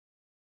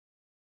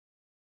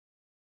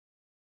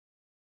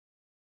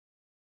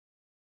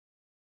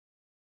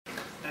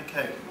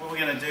Okay, what we're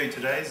going to do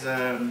today is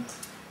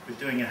we're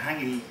doing a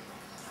Hangi,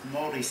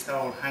 Maori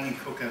style Hangi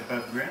cooker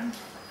above ground.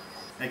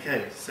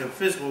 Okay, so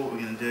first of all what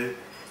we're going to do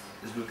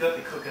is we've got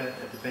the cooker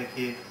at the back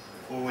here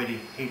already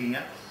heating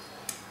up.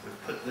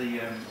 We've put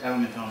the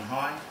element on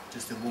high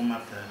just to warm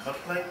up the hot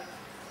plate.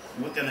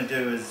 And what we're going to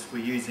do is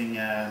we're using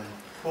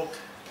pork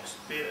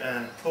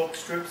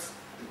strips,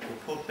 or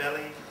pork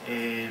belly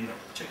and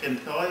chicken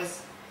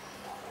thighs,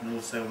 and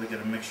also we've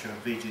got a mixture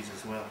of veggies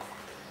as well.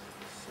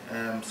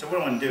 So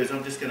what I want to do is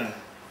I'm just going to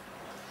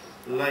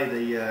lay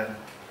the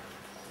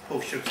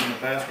pork strips in the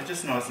basket,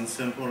 just nice and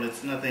simple.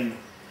 It's nothing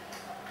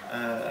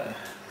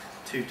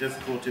too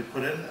difficult to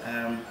put in.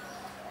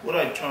 What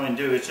I try and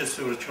do is just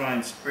sort of try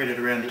and spread it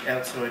around the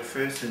outside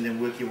first and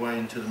then work your way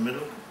into the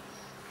middle.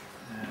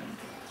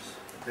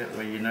 That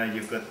way you know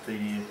you've got the,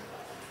 you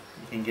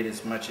can get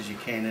as much as you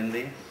can in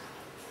there.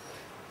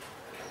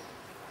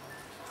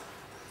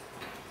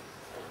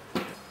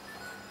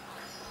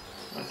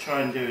 What I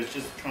try and do is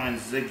just try and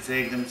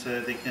zigzag them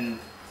so they can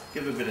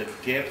give a bit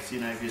of gaps,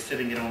 you know, if you're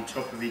sitting it on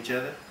top of each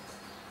other.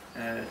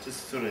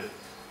 Just sort of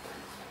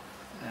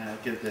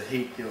give the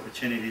heat the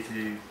opportunity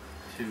to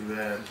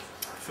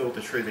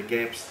filter through the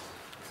gaps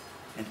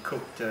and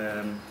cooked,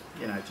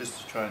 you know,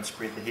 just to try and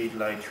spread the heat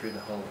load through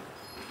the whole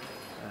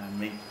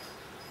meat.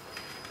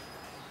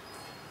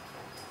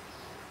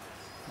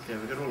 Okay,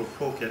 we've got all the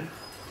pork in.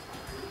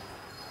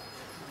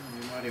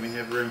 We might even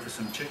have room for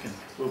some chicken.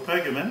 We'll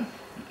poke them in.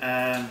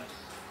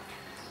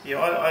 Yeah,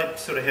 I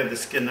sort of have the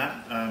skin up.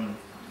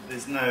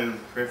 There's no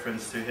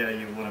preference to how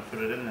you want to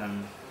put it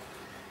in.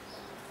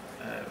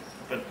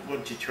 But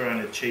what you're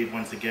trying to achieve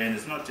once again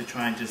is not to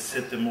try and just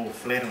sit them all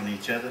flat on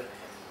each other.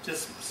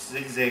 Just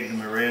zigzag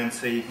them around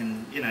so you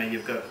can, you know,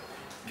 you've got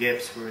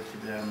gaps for it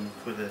to,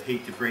 for the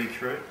heat to breathe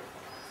through.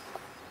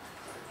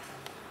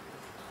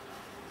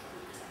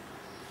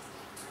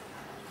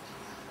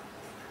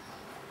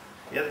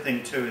 The other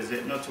thing too is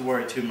that not to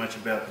worry too much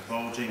about the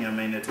bulging. I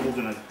mean, it's all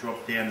going to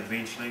drop down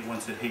eventually.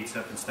 Once it heats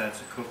up and starts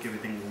to cook,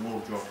 everything will all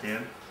drop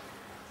down.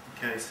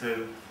 Okay,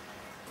 so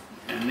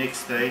the next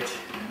stage,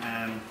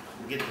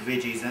 we'll get the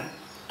veggies in.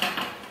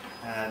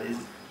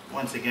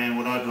 Once again,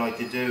 what I'd like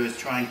to do is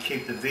try and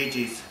keep the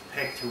veggies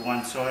packed to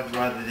one side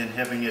rather than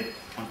having it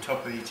on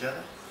top of each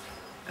other.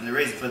 And the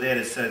reason for that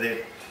is so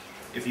that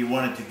if you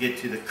wanted to get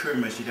to the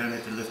kumas, you don't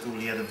have to lift all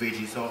the other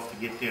veggies off to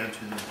get down to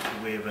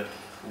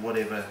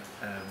whatever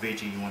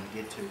veggie you want to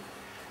get to.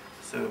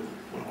 So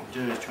what I'll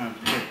do is try and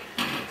put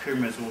the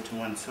kumas all to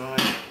one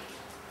side.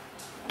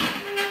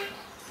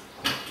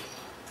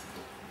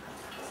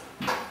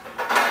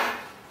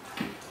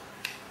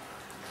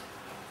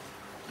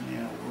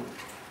 Now we'll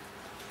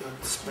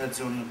put the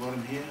spuds on the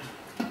bottom here.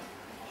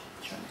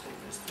 Try and take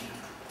this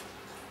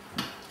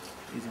down.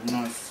 These are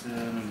nice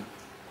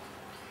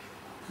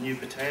new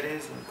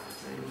potatoes, like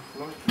they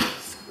look like,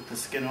 with the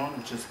skin on,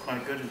 which is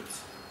quite good.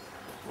 It's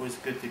always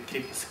good to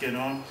keep the skin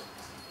on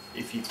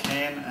if you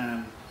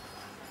can.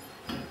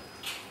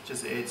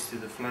 Just adds to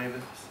the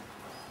flavour.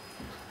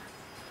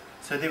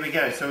 So there we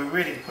go. So we're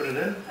ready to put it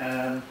in.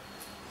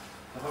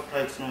 The hot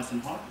plate's nice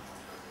and hot.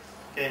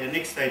 Okay, the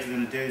next stage we're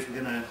going to do is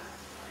we're going to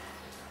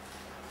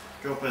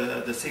drop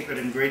the secret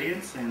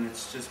ingredients, and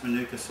it's just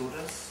Manuka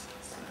sawdust.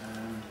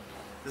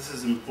 This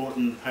is an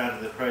important part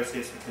of the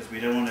process because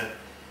we don't want to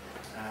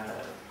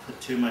put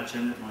too much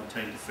in, it might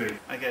taint the food.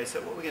 Okay, so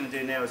what we're going to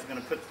do now is we're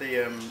going to put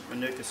the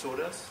Manuka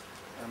sawdust,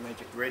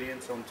 magic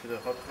ingredients, onto the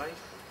hot plate.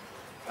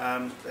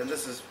 And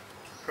this is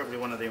probably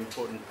one of the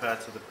important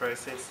parts of the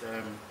process.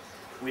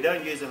 We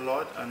don't use a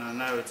lot, and I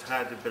know it's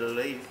hard to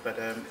believe, but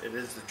it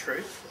is the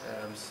truth.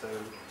 So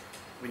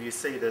when you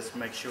see this,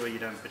 make sure you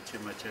don't put too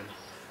much in.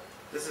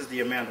 This is the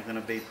amount I'm going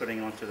to be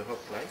putting onto the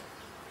hot plate.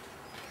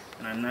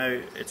 And I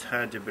know it's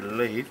hard to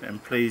believe,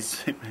 and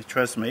please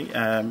trust me,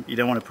 you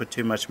don't want to put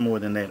too much more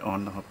than that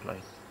on the hot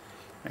plate.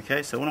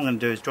 Okay, so what I'm going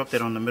to do is drop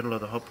that on the middle of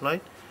the hot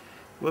plate.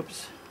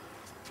 Whoops.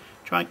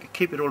 Try and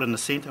keep it all in the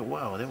center.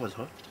 Wow, that was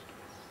hot.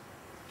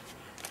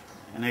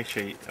 And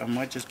actually, I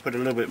might just put a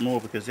little bit more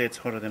because that's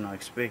hotter than I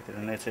expected,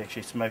 and that's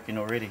actually smoking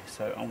already.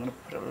 So I'm going to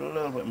put a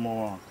little bit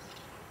more on.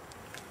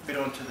 A bit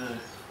onto the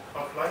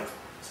hot plate,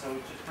 so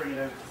we'll just bring it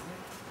over to here.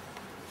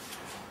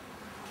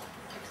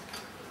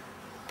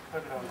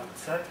 Poke it on like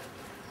so,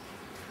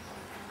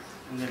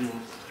 and then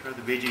we'll throw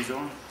the veggies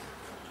on.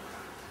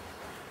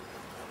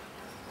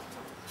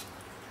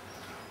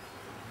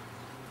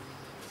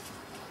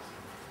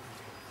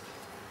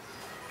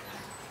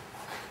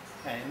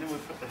 Okay, and then we'll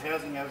put the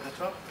housing over the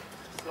top,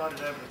 slide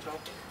it over the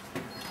top.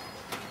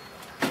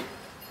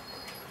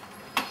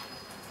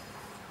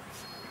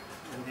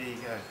 And there you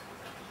go.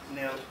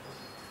 Now,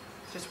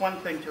 just one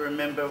thing to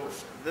remember,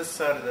 this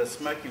side of the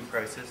smoking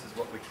process is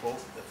what we call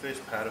the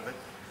first part of it.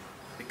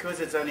 Because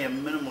it's only a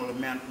minimal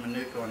amount of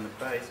Manuka on the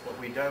base, what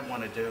we don't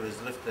want to do is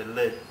lift the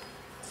lid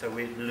so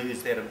we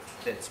lose that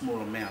small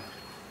amount.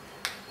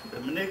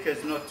 The Manuka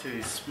is not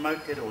to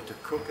smoke it or to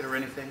cook it or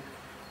anything,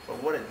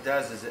 but what it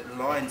does is it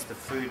lines the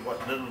food,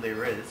 what little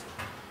there is,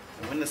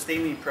 and when the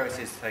steaming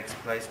process takes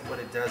place, what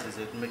it does is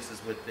it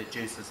mixes with the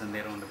juices and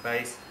that on the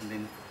base, and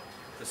then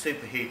the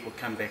superheat will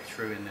come back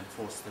through and then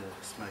force the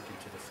smoke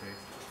into the food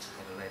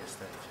at a later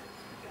stage.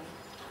 Okay.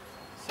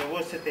 So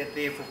we'll set that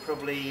there for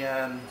probably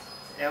hour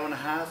and a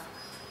half,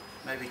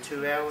 maybe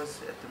 2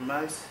 hours at the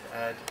most,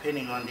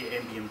 depending on the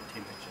ambient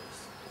temperatures.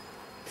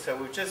 So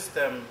we've just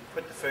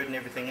put the food and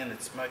everything in,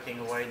 it's smoking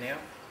away now.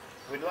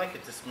 We'd like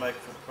it to smoke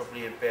for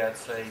probably about,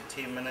 say,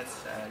 10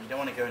 minutes. You don't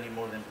want to go any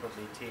more than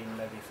probably 10,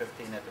 maybe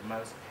 15 at the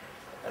most.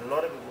 A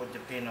lot of it would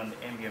depend on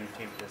the ambient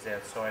temperatures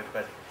outside,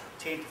 but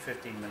 10 to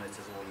 15 minutes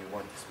is all you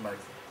want to smoke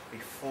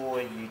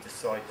before you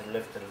decide to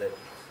lift the lid.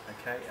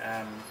 Okay.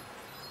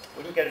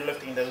 When we go to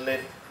lifting the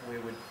lid, we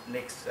would the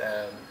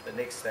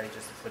next stage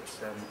is to put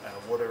some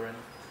water in.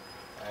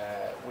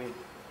 We'd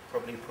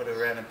probably put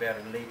around about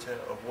 1 litre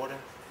of water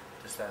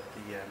to start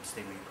the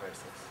steaming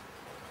process.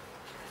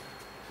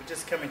 We're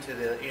just coming to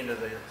the end of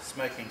the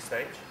smoking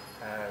stage,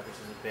 which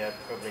is about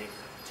probably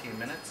 10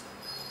 minutes.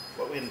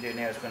 What we're going to do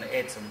now is we're going to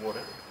add some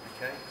water,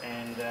 okay?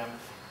 And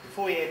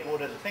before you add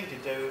water, the thing to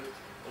do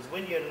is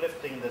when you're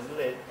lifting the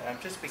lid,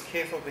 just be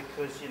careful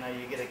because you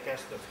get a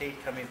gust of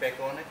heat coming back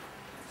on it.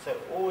 So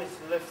always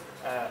lift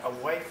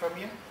away from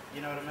you,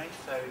 you know what I mean?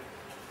 So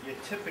you're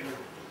tipping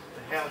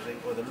the housing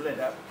or the lid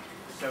up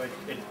so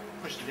it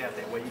pushes out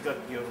that way. You've got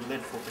your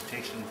lid for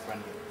protection in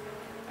front of you,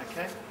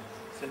 okay?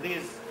 So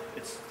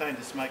it's starting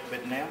to smoke a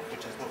bit now,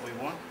 which is what we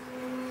want,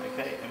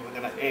 okay? And we're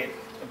going to add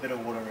a bit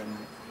of water in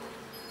there.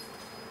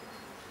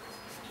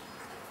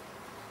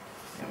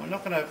 And we're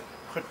not going to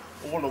put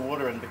all the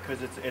water in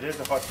because it is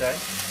a hot day.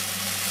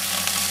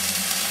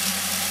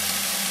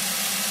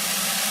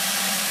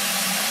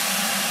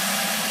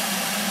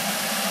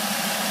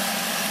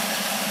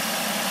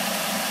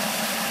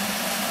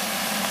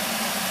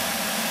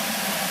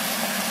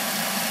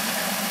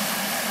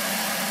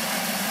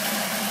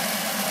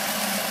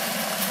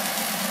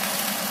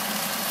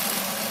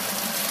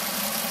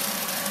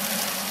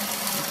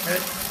 Okay,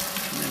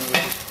 and then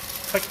we'll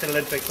click the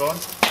lid back on.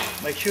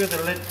 Make sure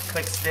the lid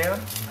clicks down,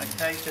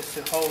 okay, just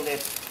to hold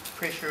that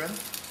pressure in.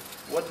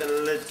 What the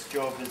lid's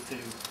job is to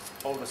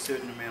hold a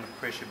certain amount of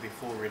pressure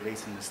before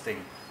releasing the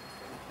steam.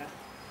 Okay.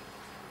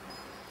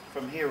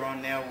 From here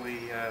on now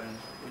we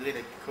let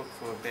it cook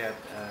for about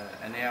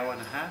an hour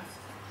and a half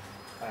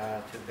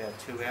to about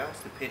 2 hours,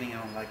 depending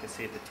on, like I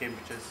said, the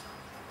temperatures,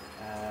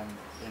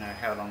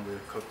 how long we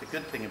would cook. The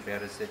good thing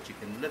about it is that you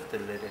can lift the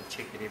lid and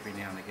check it every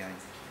now and again.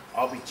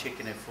 I'll be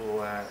checking it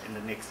for in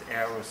the next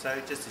hour or so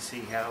just to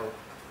see how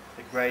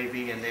the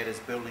gravy and that is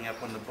building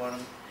up on the bottom,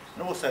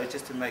 and also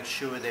just to make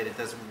sure that it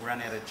doesn't run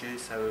out of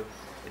juice so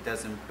it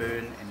doesn't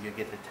burn and you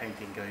get the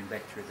tainting going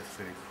back through the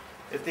food.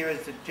 If there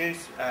is the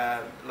juice,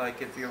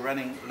 like if you're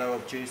running low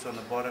of juice on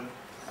the bottom,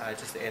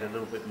 just add a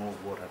little bit more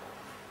water.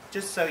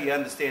 Just so you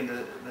understand,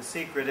 the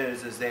secret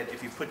is that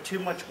if you put too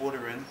much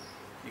water in,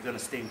 you're going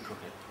to steam cook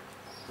it,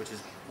 which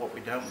is what we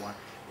don't want.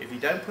 If you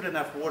don't put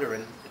enough water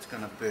in, it's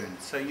going to burn.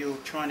 So you're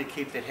trying to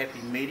keep that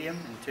happy medium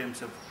in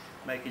terms of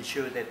making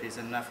sure that there's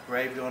enough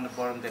gravy on the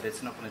bottom that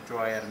it's not going to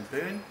dry out and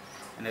burn,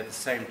 and at the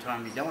same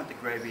time you don't want the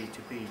gravy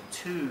to be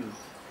too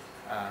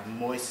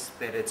moist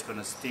that it's going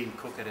to steam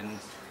cook it and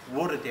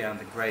water down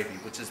the gravy,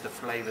 which is the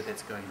flavour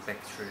that's going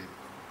back through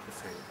the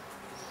food.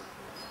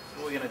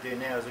 What we're going to do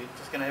now is we're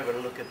just going to have a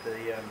look at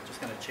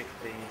just going to check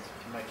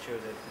to make sure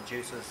that the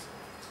juices,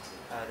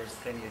 there's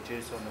plenty of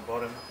juice on the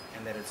bottom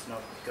and that it's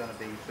not going to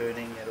be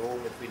burning at all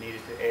if we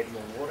needed to add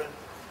more water.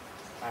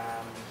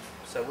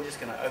 So we're just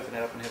going to open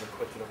it up and have a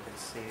quick look and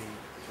see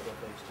what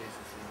those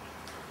juices are.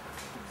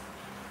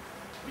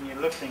 When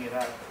you're lifting it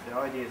up, the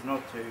idea is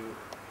not to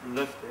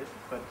lift it,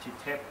 but to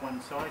tap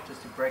one side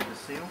just to break the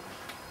seal,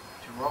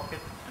 to rock it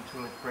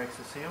until it breaks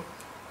the seal.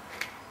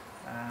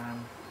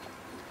 And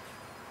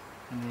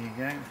there you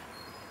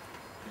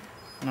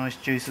go. Nice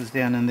juices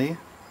down in there.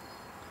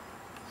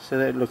 So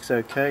that looks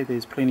okay.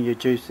 There's plenty of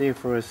juice there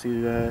for us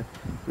to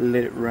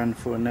let it run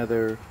for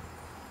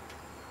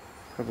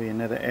probably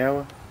another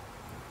hour.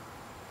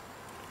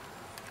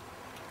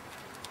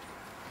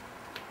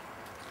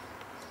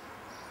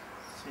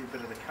 See a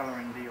bit of the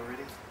colouring there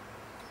already.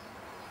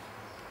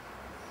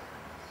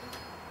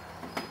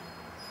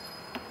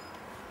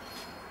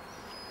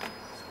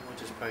 So we'll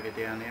just poke it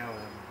down now and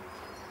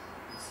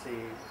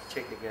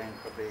check again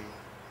probably in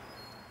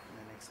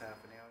the next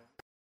half an hour.